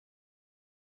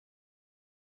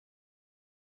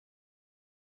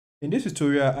In this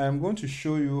tutorial, I am going to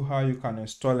show you how you can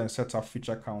install and set up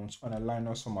FeatureCounts on a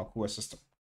Linux or macOS system.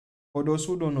 For those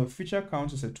who don't know,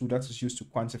 FeatureCounts is a tool that is used to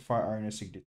quantify RNA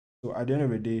Seq data. So at the end of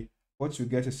the day, what you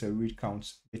get is a read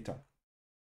count data.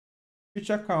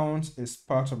 FeatureCounts is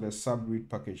part of the subread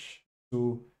package.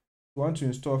 So if you want to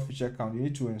install FeatureCount, you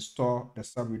need to install the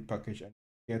subread package and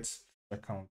get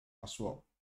FeatureCount as well.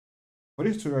 For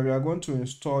this tutorial, we are going to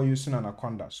install using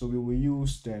Anaconda. So we will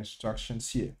use the instructions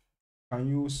here. You can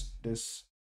use this,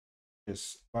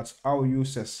 but I will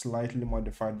use a slightly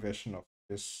modified version of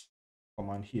this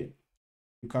command here.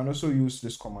 You can also use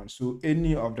this command. So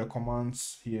any of the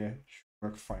commands here should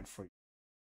work fine for you.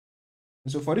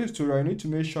 And so for this tutorial, you need to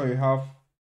make sure you have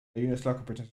a Unix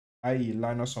operating system, i.e.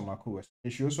 Linux or macOS.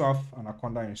 You should also have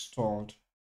Anaconda installed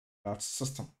that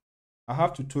system. I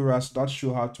have tutorials that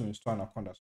show how to install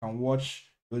Anaconda. So you can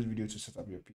watch those videos to set up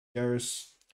your PC. There is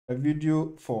a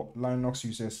video for Linux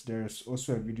users. There is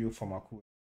also a video for macOS.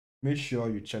 Make sure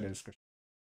you check the description.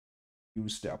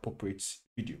 Use the appropriate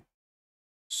video.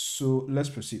 So let's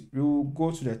proceed. We will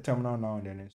go to the terminal now and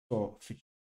then install feature.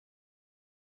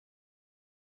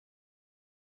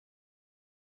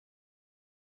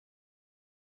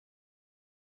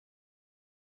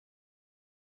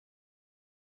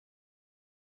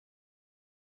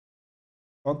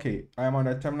 Okay, I am on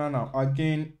the terminal now.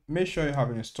 Again, make sure you have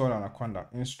installed Anaconda.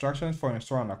 Instructions for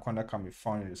installing Anaconda can be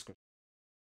found in the description.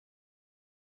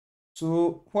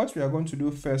 So what we are going to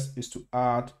do first is to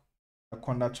add a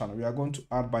conda channel. We are going to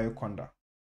add bioconda.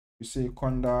 We say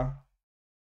conda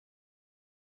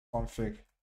config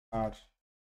add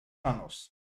channels.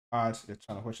 Add the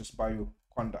channel, which is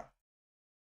bioconda.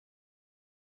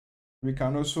 We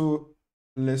can also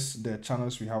list the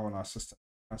channels we have on our system.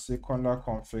 I say conda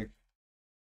config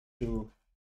to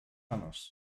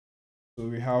channels. So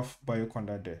we have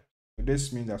bioconda there. So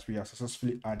this means that we have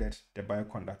successfully added the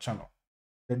bioconda channel.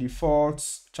 The default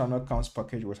channel counts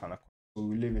package with anaconda, so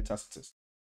we leave it as it is.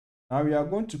 Now we are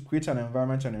going to create an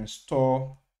environment and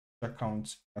install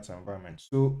FeatureCount that environment.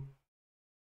 So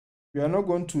we are not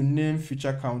going to name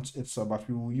FeatureCount itself, but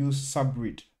we will use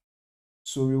subread.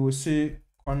 So we will say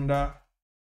conda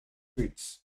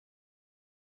create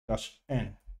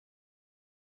 -n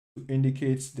to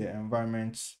indicate the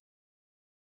environment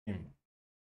name.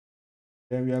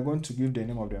 Then we are going to give the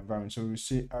name of the environment. So we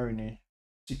say RNA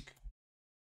Seq.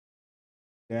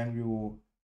 Then we will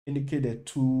indicate the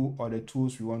tool or the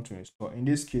tools we want to install. In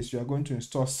this case, we are going to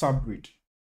install subread.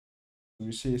 So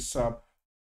we say sub.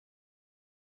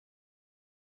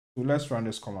 So let's run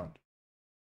this command.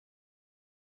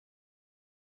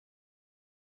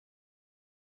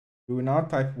 We will now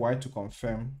type Y to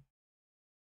confirm.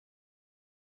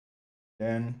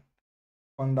 Then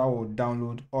Conda will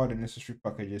download all the necessary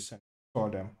packages and install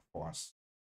them for us.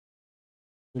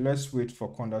 So let's wait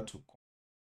for Conda to come.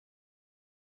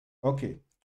 Okay,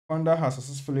 Conda has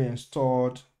successfully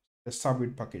installed the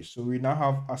subread package. So we now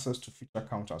have access to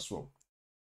FeatureCount as well.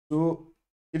 So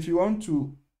if you want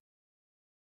to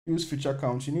use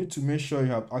FeatureCount, you need to make sure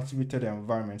you have activated the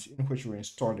environment in which you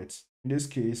installed it. In this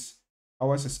case,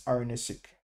 ours is RNA Seq.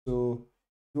 So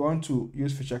if you want to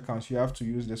use FeatureCount, you have to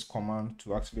use this command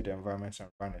to activate the environment and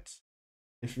run it.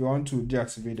 If you want to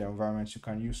deactivate the environment, you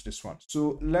can use this one.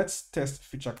 So let's test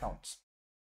FeatureCount.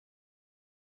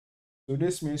 So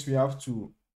this means we have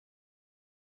to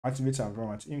activate the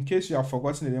environment. In case you have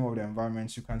forgotten the name of the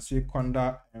environment, you can say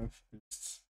conda env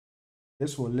list.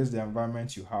 This will list the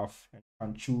environment you have and you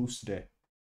can choose the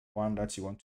one that you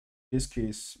want. In this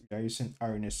case, we are using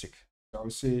RNA Seq. So I will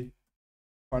say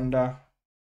conda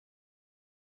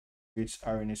create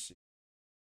RNA Seq.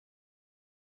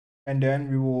 And then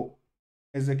we will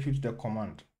execute the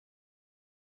command.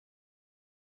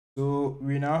 So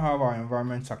we now have our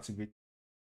environment activated.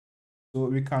 So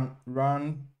we can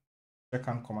run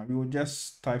FeatureCount command. We will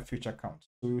just type FeatureCount.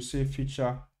 So we will say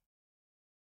FeatureCounts.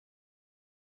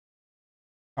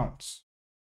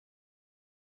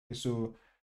 Okay, so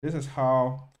this is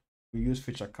how we use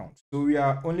FeatureCount. So we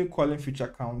are only calling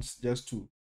FeatureCounts just to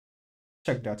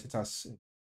check that it has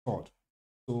installed.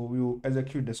 So we will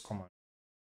execute this command.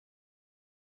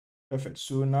 Perfect.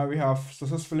 So now we have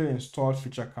successfully installed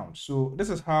FeatureCount. So this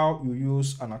is how you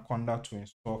use Anaconda to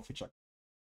install FeatureCount.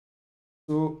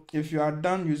 So if you are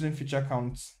done using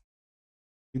FeatureCount,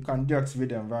 you can deactivate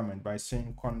the environment by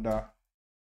saying conda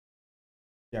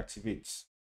deactivate.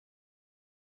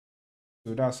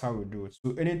 So that's how we do it.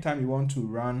 So anytime you want to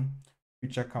run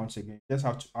FeatureCount again, you just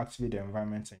have to activate the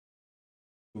environment.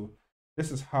 So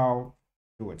this is how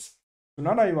you do it. So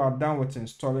now that you are done with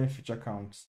installing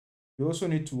FeatureCount, you also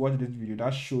need to watch this video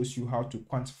that shows you how to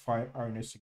quantify RNA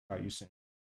Seq using